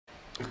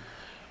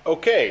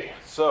Okay,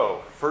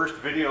 so first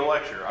video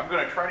lecture. I'm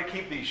going to try to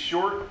keep these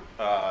short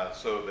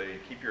so they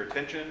keep your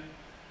attention.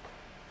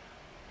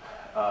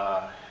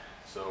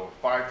 So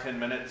 5–10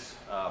 minutes.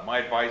 My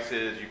advice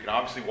is you can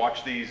obviously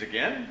watch these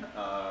again.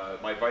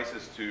 My advice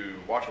is to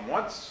watch them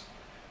once,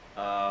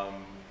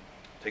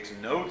 take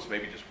some notes,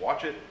 maybe just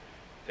watch it,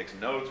 take some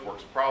notes, work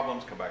some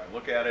problems, come back and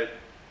look at it,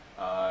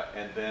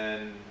 and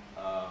then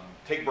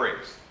take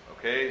breaks.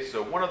 Okay,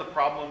 so one of the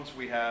problems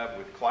we have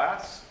with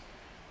class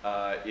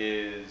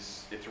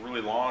is it's really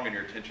long and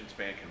your attention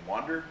span can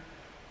wander.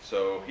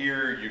 So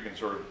here you can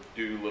sort of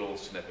do little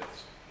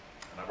snippets.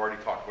 And I've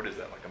already talked, what is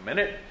that, like a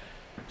minute?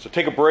 So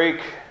take a break.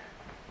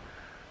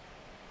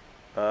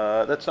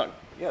 That's not,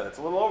 yeah, that's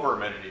a little over a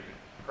minute even.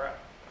 Crap.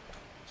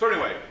 So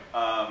anyway,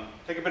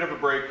 take a bit of a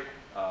break.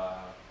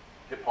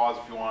 Hit pause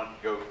if you want.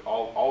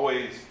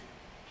 Always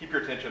keep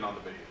your attention on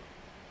the video.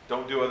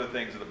 Don't do other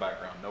things in the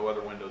background. No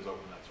other windows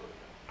open, that sort of thing.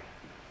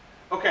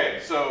 Okay,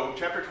 so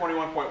chapter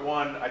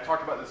 21.1, I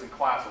talked about this in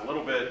class a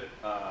little bit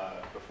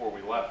before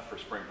we left for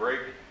spring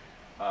break,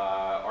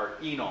 are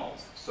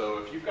enols. So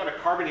if you've got a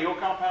carbonyl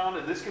compound,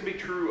 and this can be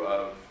true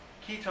of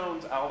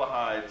ketones,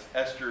 aldehydes,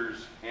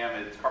 esters,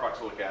 amides,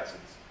 carboxylic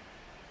acids,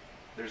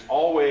 there's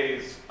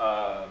always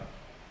a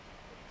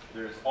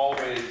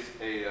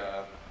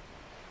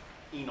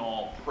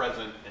enol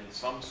present in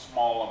some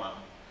small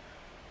amount.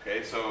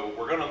 Okay, so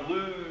we're going to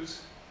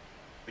lose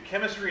the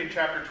chemistry in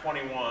chapter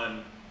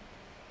 21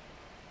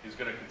 is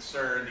going to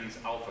concern these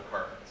alpha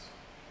carbons.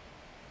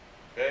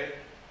 Okay,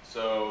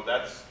 so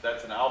that's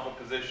an alpha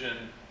position.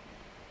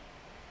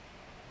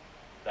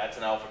 That's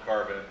an alpha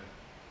carbon.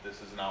 This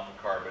is an alpha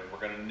carbon. We're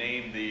going to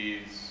name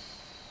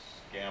these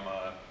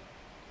gamma,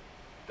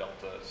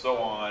 delta, so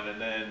on, and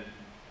then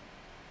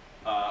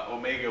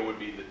omega would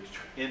be the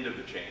end of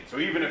the chain. So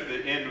even if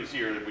the end was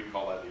here, we'd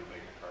call that the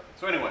omega carbon.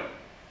 So anyway,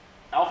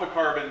 alpha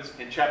carbons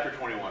in chapter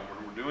 21,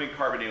 when we're doing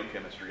carbonyl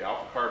chemistry,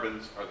 alpha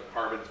carbons are the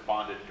carbons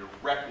bonded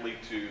directly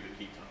to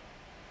the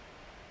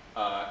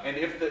ketone. And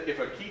if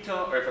a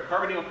ketone or if a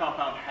carbonyl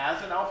compound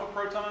has an alpha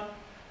proton,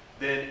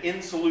 then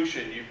in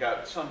solution you've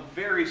got some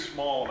very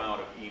small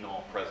amount of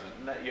enol present,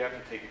 and that you have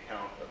to take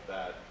account of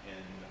that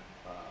in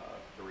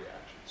the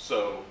reaction.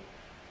 So,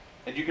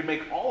 and you can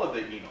make all of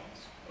the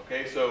enols.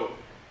 Okay, so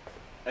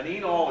an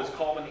enol is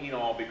called an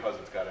enol because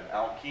it's got an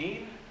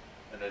alkene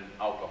and an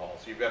alcohol.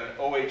 So you've got an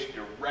OH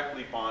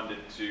directly bonded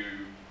to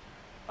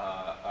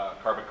a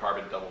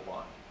carbon-carbon double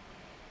bond.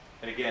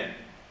 And again,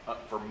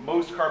 for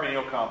most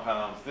carbonyl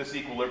compounds, this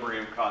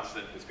equilibrium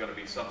constant is going to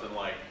be something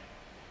like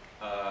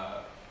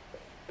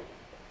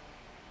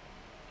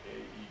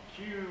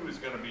EQ is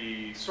going to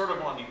be sort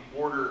of on the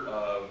order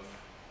of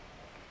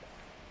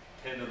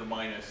 10 to the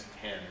minus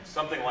 10,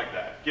 something like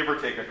that, give or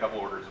take a couple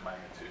orders of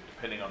magnitude,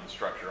 depending on the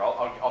structure.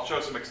 I'll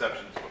show some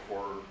exceptions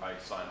before I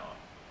sign off.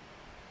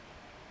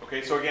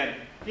 Okay, so again,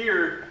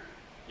 here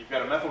you've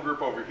got a methyl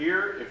group over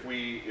here. If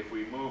we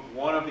move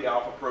one of the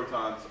alpha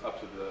protons up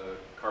to the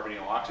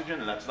carbonyl oxygen,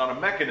 and that's not a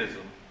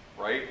mechanism,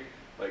 right?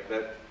 Like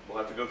that, we'll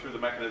have to go through the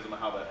mechanism of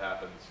how that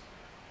happens.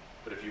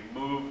 But if you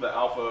move the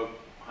alpha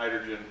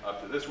hydrogen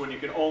up to this one, you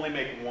can only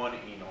make one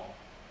enol,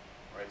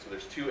 right? So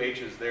there's two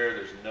H's there.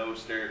 There's no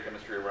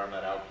stereochemistry around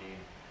that alkene.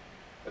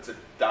 That's a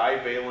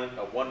divalent,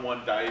 a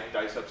 1,1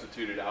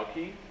 disubstituted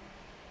alkene.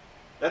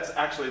 That's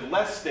actually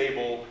less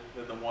stable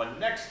than the one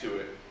next to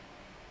it.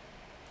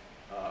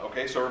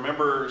 Okay, so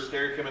remember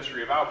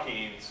stereochemistry of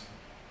alkenes.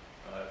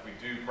 If we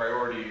do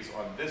priorities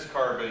on this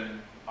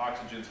carbon,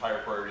 oxygen's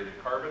higher priority than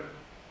carbon.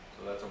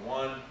 So that's a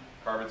 1.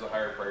 Carbon's a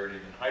higher priority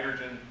than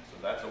hydrogen. So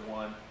that's a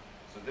 1.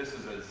 So this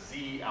is a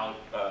Z enol.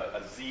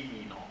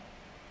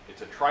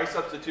 It's a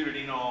trisubstituted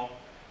enol.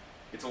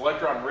 It's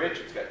electron rich.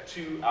 It's got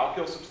 2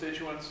 alkyl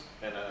substituents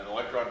and an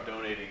electron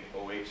donating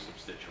OH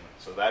substituent.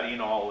 So that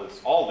enol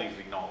is, all these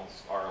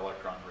enols are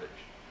electron rich.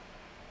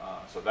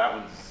 So that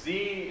one's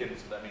Z, and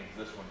so that means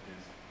this one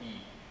is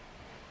E.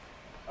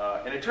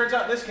 And it turns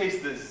out in this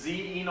case the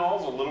Z enol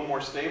is a little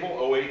more stable.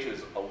 OH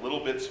is a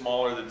little bit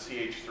smaller than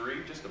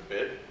CH3, just a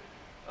bit,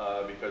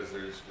 because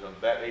there's,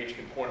 that H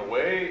can point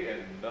away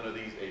and none of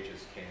these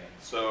H's can.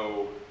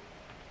 So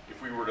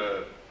if we were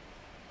to,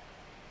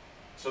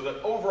 so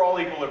the overall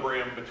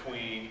equilibrium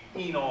between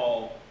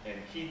enol and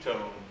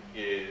ketone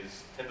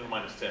is 10 to the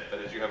minus 10th.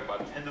 That is, you have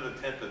about 10 to the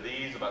 10th of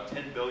these, about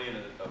 10 billion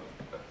of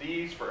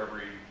these for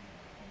every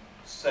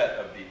set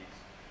of these.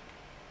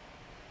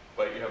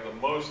 But you have the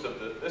most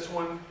of this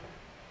one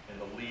and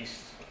the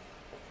least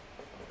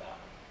of that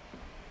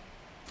one.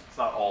 It's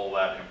not all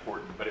that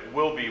important, but it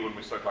will be when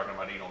we start talking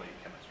about enolate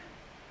chemistry.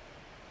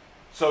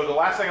 So the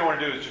last thing I want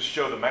to do is just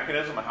show the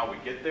mechanism of how we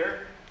get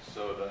there.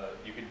 So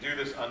you can do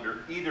this under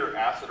either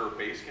acid or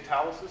base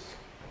catalysis.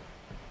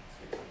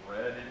 Let's get some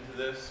red into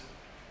this.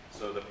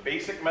 So the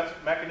basic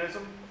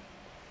mechanism.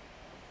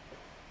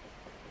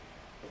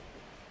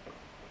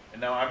 And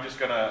now I'm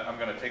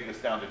gonna take this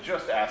down to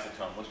just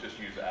acetone. Let's just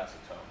use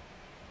acetone.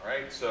 All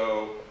right.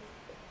 So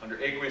under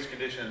aqueous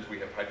conditions, we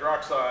have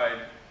hydroxide.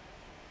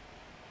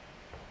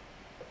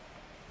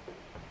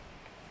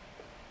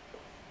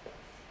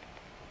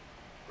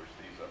 Push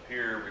these up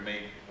here we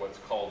make what's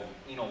called an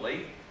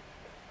enolate.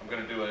 I'm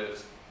going to do enolate.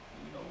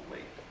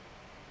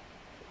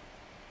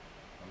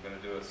 I'm going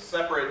to do a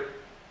separate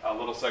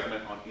little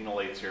segment on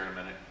enolates here in a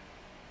minute.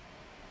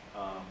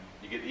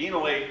 You get the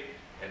enolate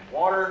and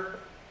water.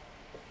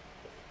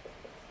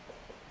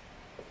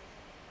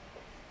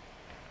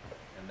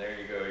 And there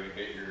you go, you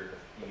get your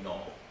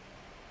enol.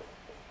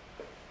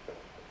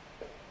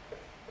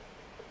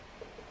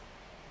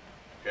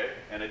 Okay,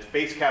 and it's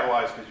base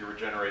catalyzed because you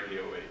regenerate the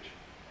OH.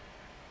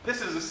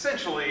 This is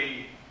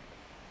essentially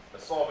a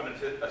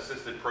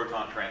solvent-assisted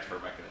proton transfer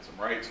mechanism,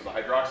 right? So the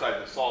hydroxide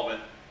in the solvent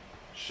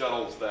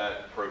shuttles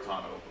that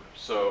proton over.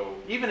 So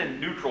even in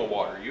neutral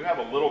water, you have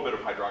a little bit of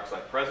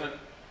hydroxide present.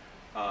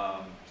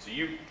 So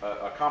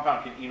a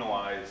compound can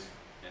enolize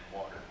in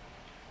water.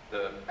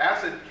 The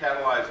acid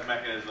catalyzed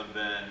mechanism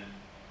then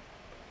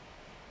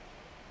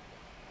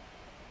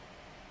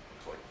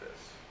looks like this.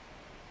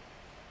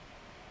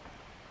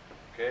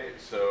 Okay,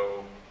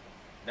 so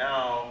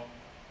now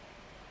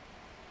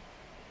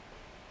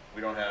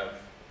we don't have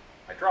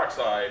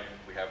hydroxide,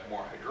 we have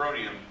more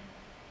hydronium.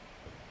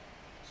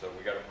 So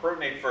we got to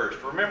protonate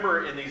first.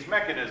 Remember, in these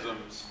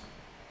mechanisms,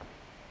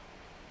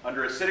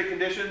 under acidic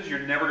conditions, you're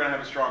never going to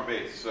have a strong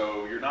base.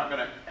 So you're not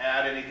going to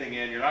add anything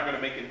in. You're not going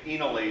to make an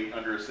enolate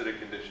under acidic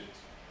conditions.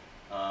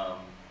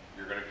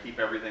 You're going to keep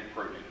everything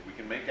protonated. We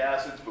can make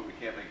acids, but we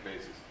can't make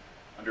bases.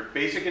 Under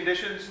basic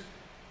conditions,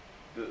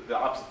 the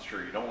opposite's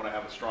true. You don't want to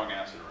have a strong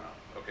acid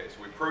around. Okay,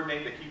 so we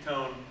protonate the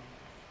ketone.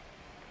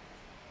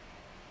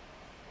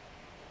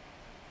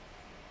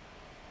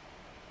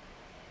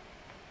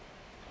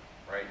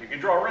 Right, you can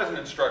draw a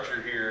resonance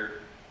structure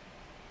here,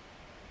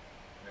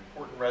 an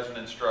important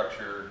resonance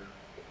structure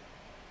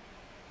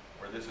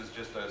where this is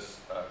just a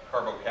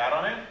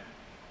carbocation.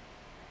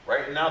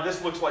 Right, and now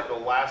this looks like the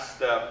last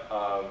step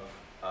of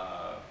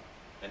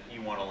an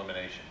E1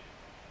 elimination.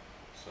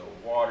 So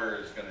water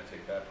is going to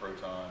take that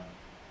proton,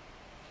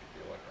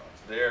 keep the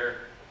electrons there,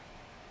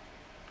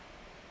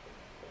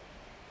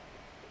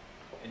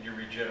 and you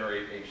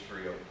regenerate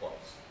H3O+.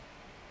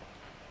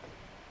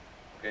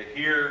 Okay,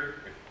 here,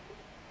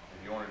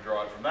 if you want to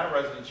draw it from that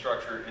resonance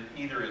structure, and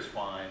either is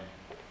fine,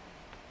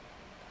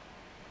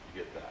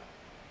 you get that.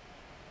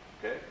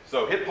 Okay,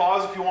 so hit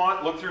pause if you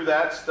want, look through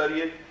that,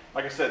 study it.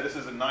 Like I said, this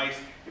is a nice,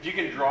 if you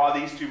can draw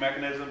these two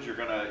mechanisms, you're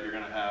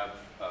gonna have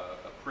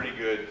a pretty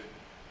good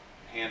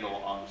handle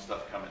on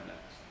stuff coming next.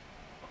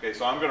 Okay,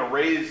 so I'm gonna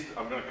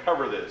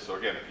cover this. So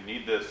again, if you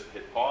need this,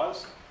 hit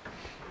pause.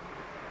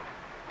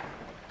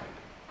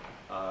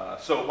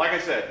 So like I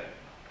said,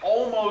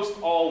 almost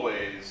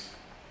always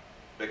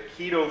the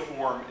keto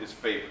form is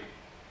favored.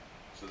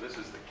 So this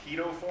is the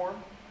keto form.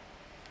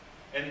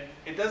 And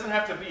it doesn't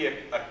have to be a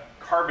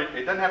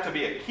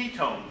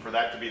ketone for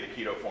that to be the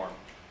keto form.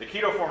 The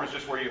keto form is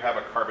just where you have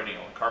a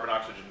carbonyl, a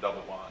carbon-oxygen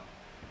double bond.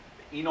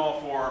 The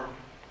enol form,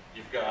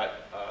 you've got,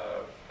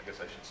 I guess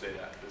I should say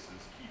that. This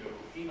is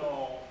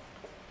keto-enol.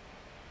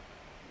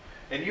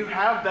 And you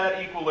have that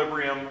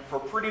equilibrium for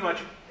pretty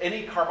much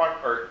any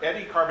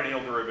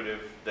carbonyl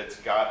derivative that's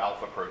got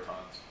alpha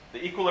protons.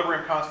 The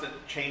equilibrium constant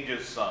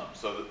changes some,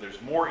 so that there's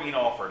more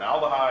enol for an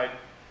aldehyde,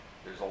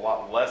 there's a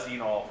lot less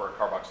enol for a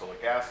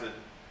carboxylic acid,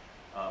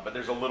 but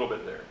there's a little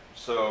bit there.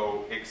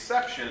 So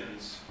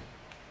exceptions,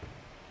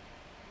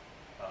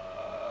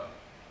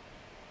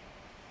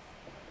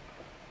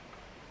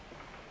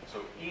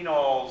 so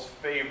enol's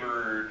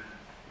favored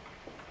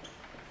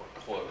or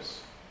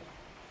close.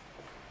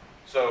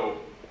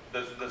 So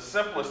the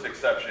simplest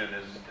exception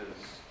is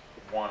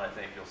one I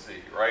think you'll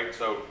see, right?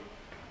 So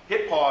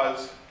hit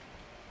pause,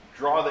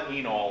 draw the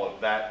enol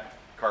of that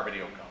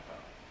carbonyl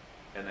compound,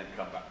 and then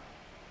come back.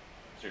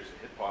 Seriously,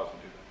 hit pause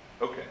and do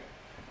that. Okay,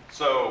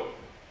 so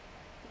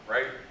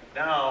right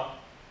now,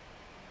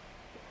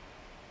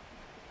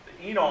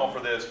 the enol for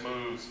this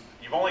moves,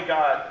 you've only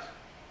got,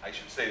 I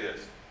should say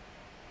this,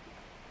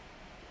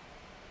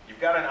 you've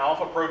got an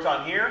alpha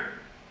proton here,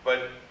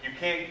 but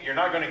you're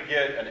not going to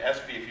get an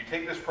sp. If you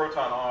take this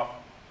proton off,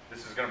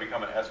 this is going to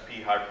become an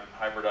sp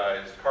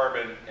hybridized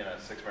carbon in a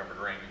 6-membered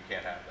ring. You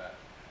can't have that.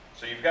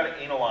 So you've got to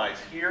enolize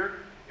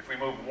here. If we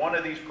move one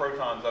of these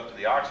protons up to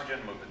the oxygen,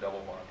 move the double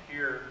bond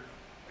here.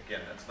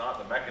 Again, that's not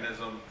the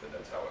mechanism, but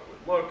that's how it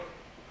would look.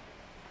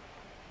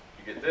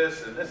 You get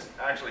this, and this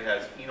actually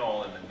has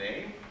enol in the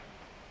name.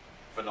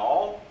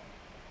 Phenol.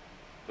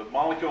 The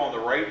molecule on the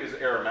right is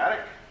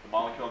aromatic. The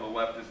molecule on the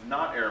left is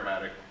not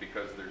aromatic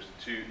because there's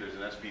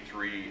an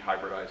sp3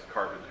 hybridized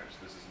carbon there. So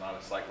this is not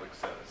a cyclic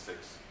set of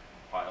 6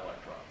 pi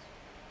electrons.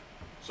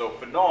 So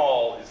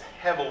phenol is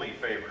heavily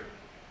favored,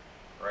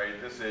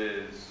 right? This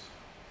is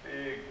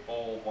big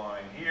bold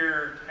line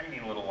here, tiny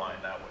little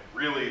line that way.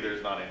 Really,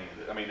 there's not any of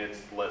it. I mean,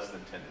 it's less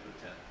than 10 to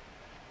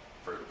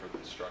the 10 for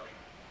this structure.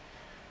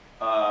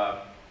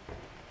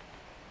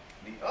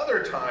 The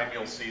other time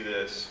you'll see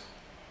this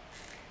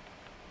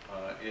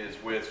is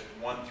with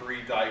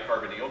 1,3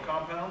 dicarbonyl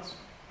compounds.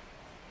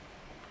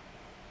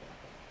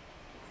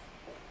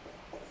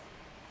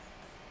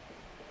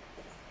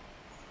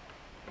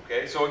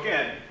 Okay, so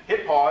again,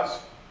 hit pause,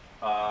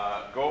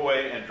 go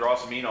away and draw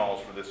some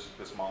enols for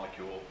this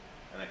molecule,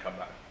 and then come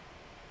back.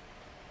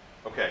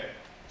 Okay,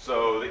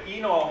 so the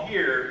enol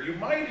here, you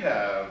might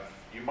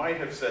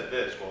have said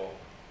this, well,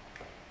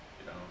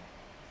 you know,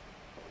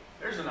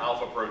 there's an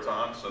alpha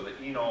proton, so the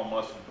enol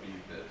must be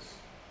this.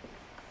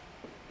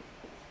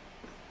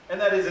 And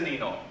that is an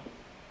enol.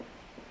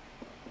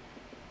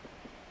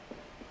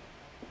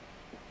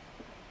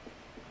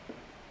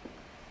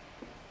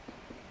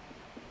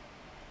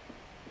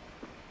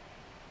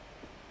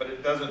 But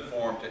it doesn't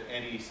form to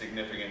any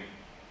significant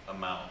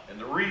amount. And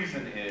the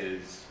reason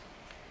is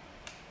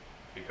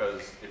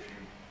because if you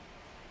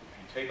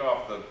take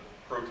off the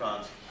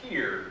protons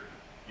here,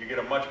 you get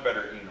a much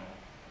better enol.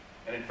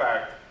 And in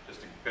fact,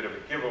 just a bit of a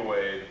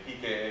giveaway, the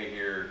pKa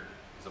here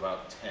is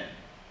about 10.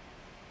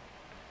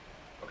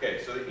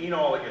 Okay, so the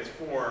enol that gets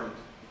formed,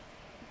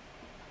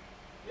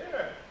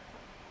 yeah,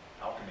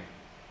 alchemy.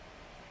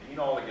 The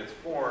enol that gets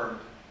formed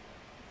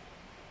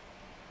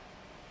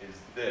is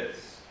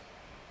this.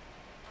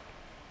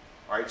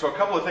 All right, so a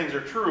couple of things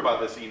are true about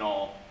this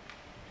enol.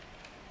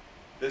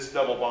 This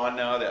double bond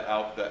now, the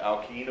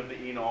alkene of the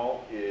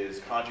enol is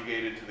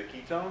conjugated to the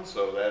ketone,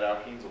 so that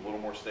alkene's a little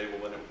more stable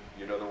than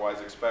you'd otherwise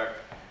expect.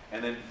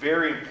 And then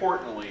very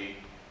importantly,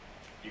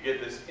 you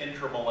get this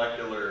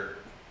intramolecular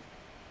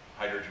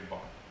hydrogen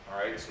bond. All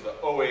right, so the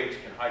OH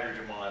can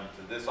hydrogen bond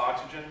to this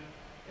oxygen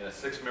in a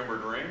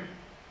 6-membered ring,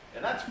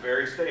 and that's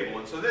very stable.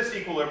 And so this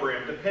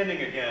equilibrium,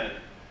 depending again,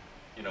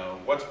 you know,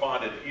 what's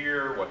bonded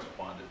here, what's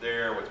bonded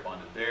there, what's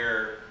bonded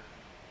there.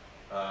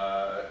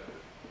 The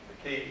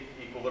K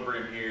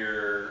equilibrium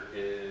here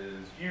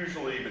is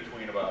usually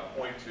between about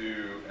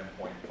 0.2 and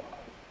 0.5.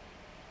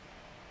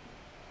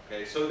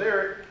 Okay, so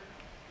there,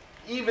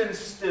 even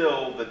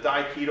still, the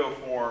diketo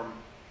form,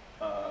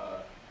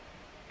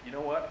 you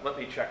know what? Let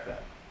me check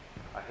that.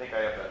 I think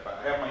I have that back.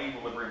 I have my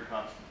equilibrium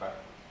constant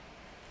backwards.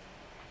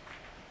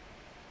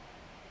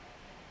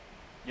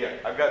 Yeah,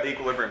 I've got the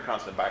equilibrium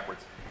constant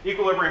backwards.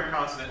 Equilibrium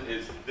constant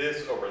is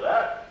this over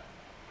that.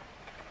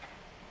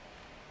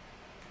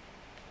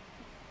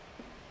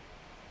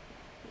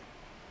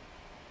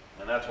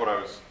 And that's what I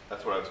was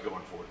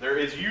going for. There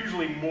is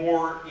usually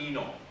more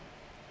enol.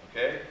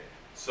 Okay?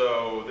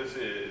 So this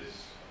is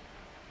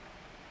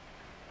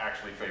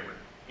actually favored.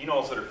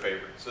 Enols that are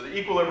favored. So the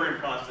equilibrium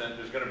constant,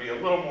 there's going to be a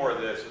little more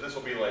of this. So this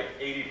will be like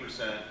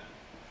 80%,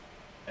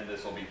 and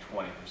this will be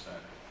 20%.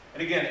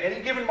 And again,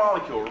 any given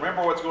molecule,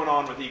 remember what's going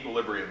on with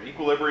equilibrium.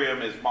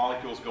 Equilibrium is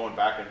molecules going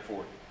back and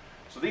forth.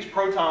 So these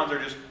protons are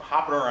just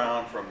hopping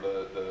around from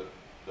the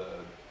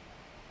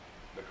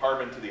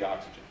carbon to the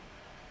oxygen.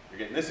 You're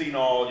getting this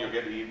enol, you'll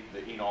get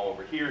the enol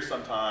over here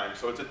sometimes.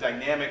 So it's a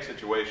dynamic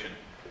situation.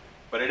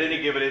 But at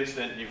any given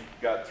instant, you've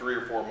got 3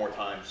 or 4 more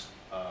times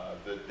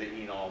the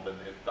enol than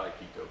the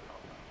diketo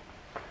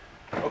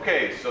compound.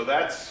 Okay, so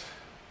that's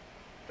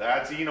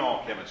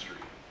enol chemistry.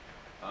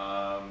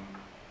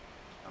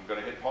 I'm going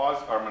to hit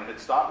pause, or I'm going to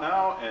hit stop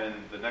now, and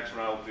the next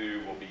one I'll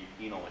do will be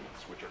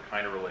enolates, which are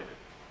kind of related.